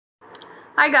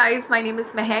Hi guys, my name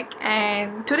is Mehek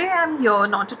and today I'm here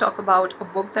not to talk about a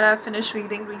book that I finished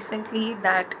reading recently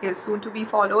that is soon to be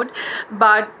followed,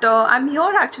 but I'm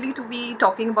here actually to be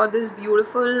talking about this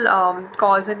beautiful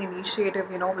cause and initiative,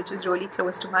 which is really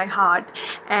close to my heart.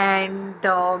 And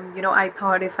I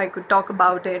thought if I could talk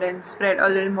about it and spread a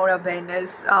little more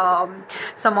awareness,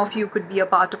 some of you could be a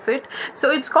part of it.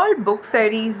 So it's called Book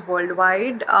Fairies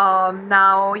Worldwide.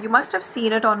 Now you must have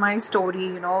seen it on my story,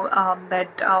 that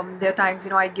there are times,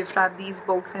 I gift wrap these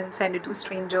books and send it to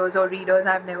strangers or readers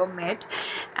I've never met.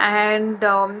 And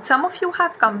some of you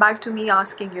have come back to me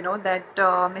asking, that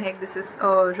Mehek, this is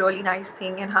a really nice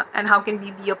thing, and how can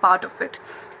we be a part of it?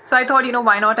 So I thought,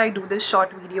 why not I do this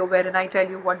short video wherein I tell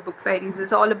you what Book Fairies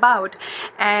is all about,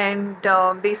 and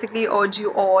basically urge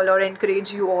you all or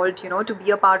encourage you all, to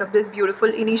be a part of this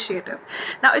beautiful initiative.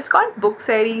 Now it's called Book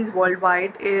Fairies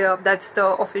Worldwide. That's the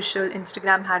official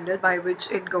Instagram handle by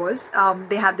which it goes.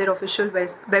 They have their official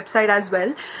website as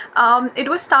well. It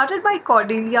was started by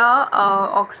Cordelia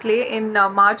Oxley in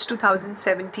March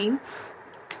 2017.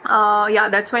 Yeah,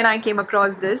 that's when I came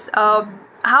across this.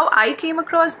 How I came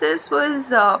across this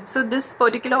was so this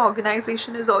particular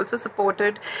organization is also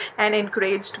supported and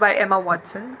encouraged by Emma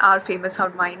Watson, our famous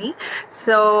Hermione.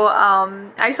 So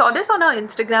I saw this on our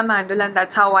Instagram handle, and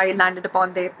that's how I landed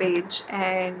upon their page.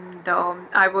 And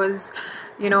I was,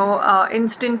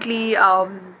 instantly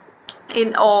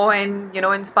in awe and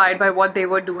inspired by what they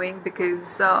were doing,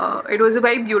 because it was a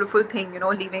very beautiful thing,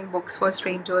 leaving books for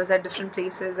strangers at different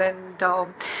places, and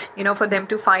for them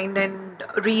to find and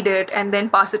read it and then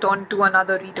pass it on to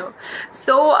another reader.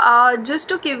 So just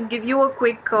to give you a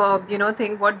quick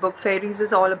thing what Book Fairies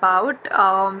is all about.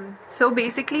 So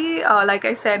basically, like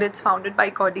I said, it's founded by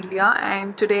Cordelia,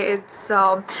 and today it's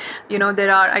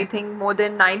there are, I think, more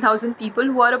than 9,000 people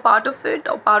who are a part of it,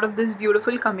 or part of this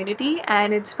beautiful community,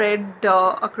 and it's spread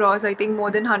across, I think, more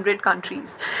than 100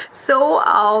 countries. So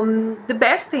the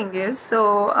best thing is,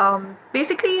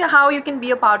 basically how you can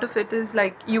be a part of it is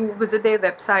like you visit their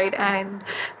website and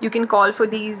you can call for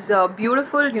these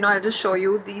beautiful, I'll just show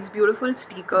you these beautiful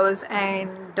stickers, and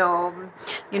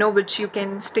which you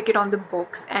can stick it on the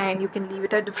books and you can leave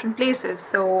it at different places.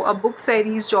 So a book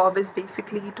fairy's job is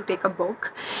basically to take a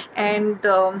book and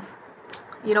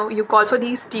you call for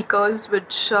these stickers,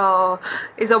 which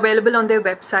is available on their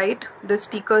website. The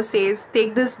sticker says,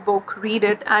 take this book, read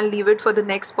it, and leave it for the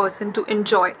next person to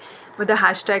enjoy, with the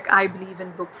hashtag I believe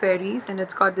in book fairies. And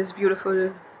it's got this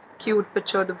beautiful cute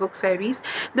picture of the book fairies.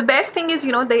 The best thing is,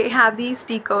 they have these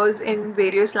stickers in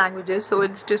various languages, so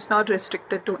it's just not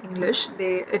restricted to English.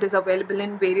 It is available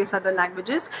in various other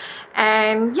languages.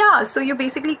 And yeah, so you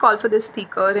basically call for this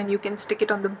sticker and you can stick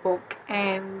it on the book,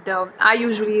 and I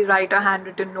usually write a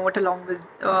handwritten note along with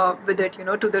it,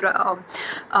 to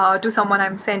the to someone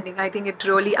I'm sending. I think it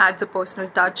really adds a personal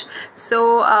touch.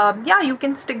 So yeah, you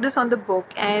can stick this on the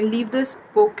book and leave this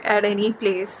book at any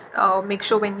place. Make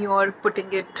sure when you are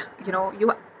putting it,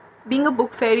 you, being a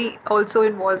book fairy also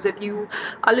involves that you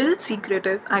are a little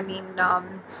secretive. I mean,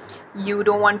 you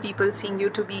don't want people seeing you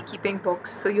to be keeping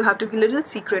books, so you have to be a little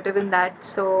secretive in that.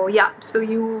 So yeah, so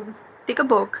you take a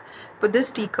book, put this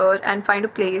sticker, and find a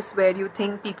place where you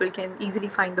think people can easily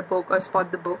find the book or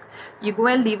spot the book. You go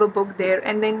and leave a book there,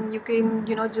 and then you can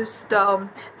just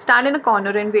stand in a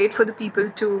corner and wait for the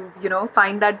people to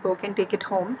find that book and take it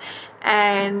home.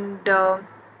 And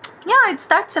yeah, it's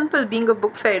that simple, being a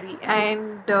book fairy.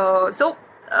 And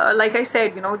like I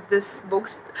said, this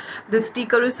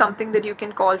sticker is something that you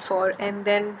can call for. And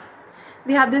then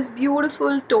they have this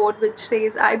beautiful tote which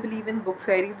says, I believe in book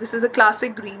fairies. This is a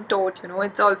classic green tote.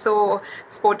 It's also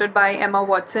sported by Emma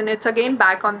Watson. It's again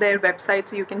back on their website,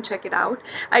 so you can check it out.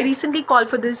 I recently called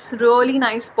for this really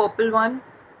nice purple one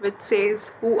which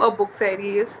says, who a book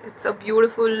fairy is. It's a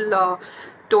beautiful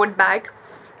tote bag.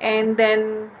 And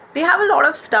then they have a lot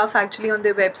of stuff actually on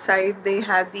their website. They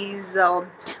have these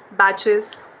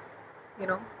batches,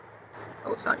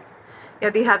 oh sorry,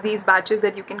 yeah, they have these batches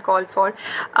that you can call for.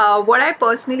 What I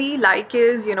personally like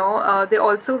is, they're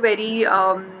also very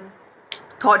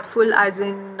thoughtful, as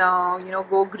in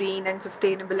go green and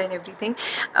sustainable and everything.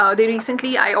 They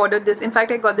recently, I ordered this, in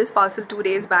fact I got this parcel 2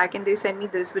 days back, and they sent me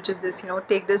this, which is this,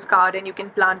 take this card and you can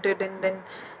plant it and then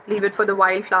leave it for the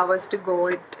wildflowers to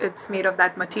go. It's made of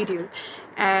that material.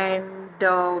 And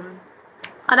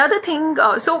Another thing,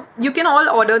 so you can all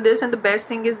order this, and the best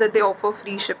thing is that they offer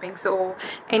free shipping. So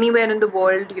anywhere in the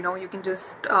world, you know, you can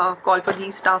just call for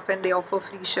these stuff and they offer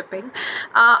free shipping.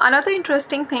 Another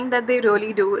interesting thing that they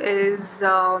really do is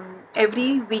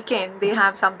every weekend they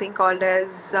have something called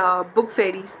as book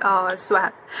fairies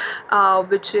swap,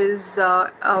 which is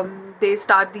they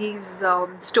start these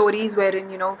stories wherein,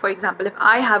 you know, for example, if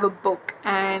I have a book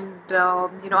and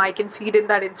you know, I can feed in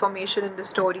that information in the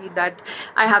story that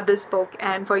I have this book,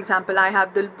 and for example, I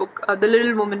have the book, the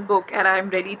Little Woman book, and I'm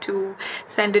ready to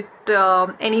send it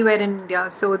anywhere in India.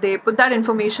 So they put that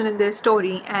information in their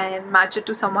story and match it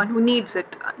to someone who needs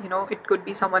it. You know, it could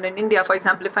be someone in India. For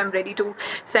example, if I'm ready to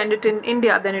send it in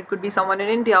India, then it could be someone in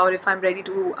India. Or if I'm ready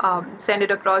to send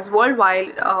it across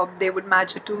worldwide, they would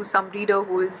match it to some reader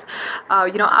who is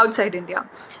you know, outside India.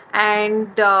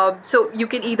 And so you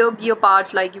can either be a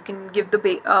part, like you can give the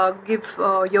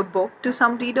your book to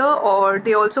some reader, or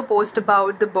they also post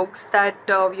about the books that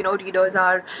you know, readers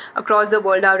are across the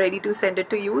world are ready to send it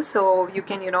to you. So you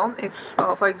can, you know, if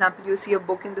for example you see a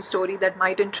book in the story that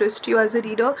might interest you as a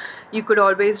reader, you could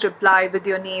always reply with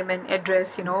your name and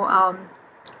address, you know,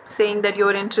 saying that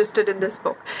you're interested in this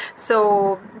book.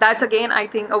 So that's again, I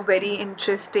think, a very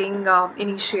interesting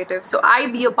initiative. So I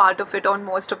be a part of it on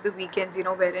most of the weekends, you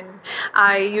know, wherein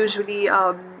I usually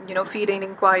you know, feed in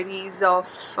inquiries of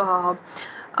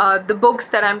the books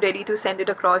that I'm ready to send it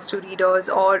across to readers,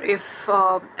 or if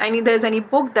there's any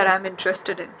book that I'm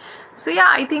interested in. So yeah,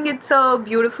 I think it's a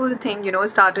beautiful thing, you know,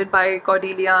 started by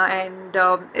Cordelia, and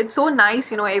it's so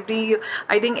nice, you know, I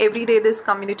think every day this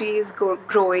community is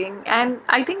growing, and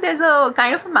I think there's a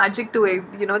kind of a magic to it,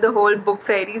 you know, the whole book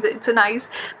fairies. There's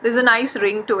a nice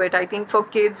ring to it. I think for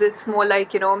kids it's more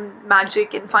like, you know,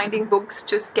 magic and finding books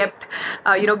just kept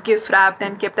you know, gift wrapped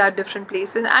and kept at different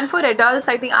places. And for adults,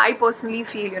 I think, I personally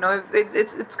feel, you know,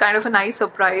 it's kind of a nice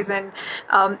surprise, and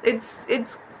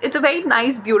it's a very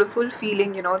nice, beautiful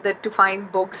feeling, you know, that to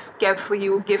find books kept for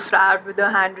you, gift wrapped with a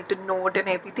handwritten note and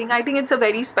everything. I think it's a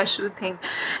very special thing.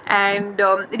 And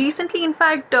recently, in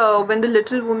fact, when the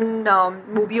Little Woman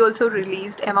movie also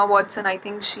released, Emma Watson, I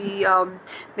think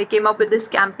they came up with this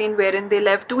campaign wherein they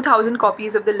left 2,000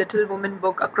 copies of the Little Woman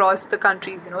book across the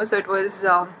countries, you know. So it was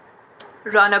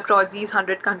run across these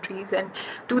 100 countries, and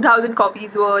 2,000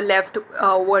 copies were left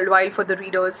worldwide for the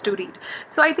readers to read.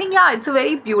 So I think, yeah, it's a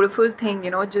very beautiful thing, you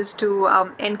know, just to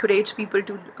encourage people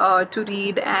to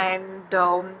read, and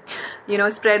you know,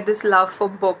 spread this love for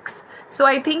books. So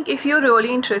I think if you're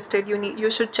really interested,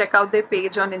 you should check out their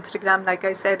page on Instagram. Like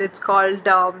I said, it's called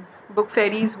Book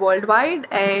Fairies Worldwide,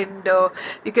 and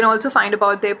you can also find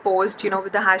about their post, you know,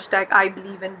 with the hashtag I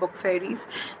believe in book fairies.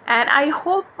 And I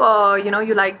hope you know,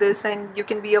 you like this and you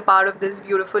can be a part of this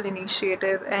beautiful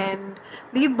initiative and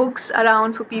leave books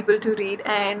around for people to read.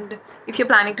 And if you're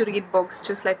planning to read books,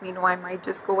 just let me know. I might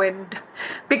just go and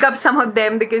pick up some of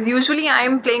them, because usually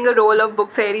I'm playing a role of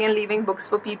book fairy and leaving books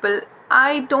for people.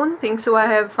 I don't think so I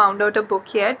have found out a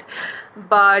book yet,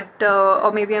 but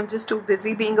or maybe I'm just too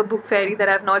busy being a book fairy that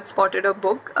I've not spotted a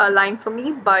book line for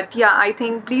me. But yeah, I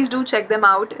think please do check them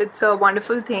out. It's a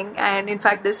wonderful thing, and in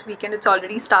fact this weekend it's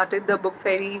already started, the book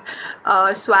fairy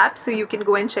swap, so you can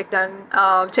go and check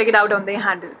it out on their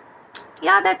handle.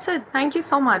 Yeah, that's it. Thank you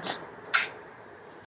so much.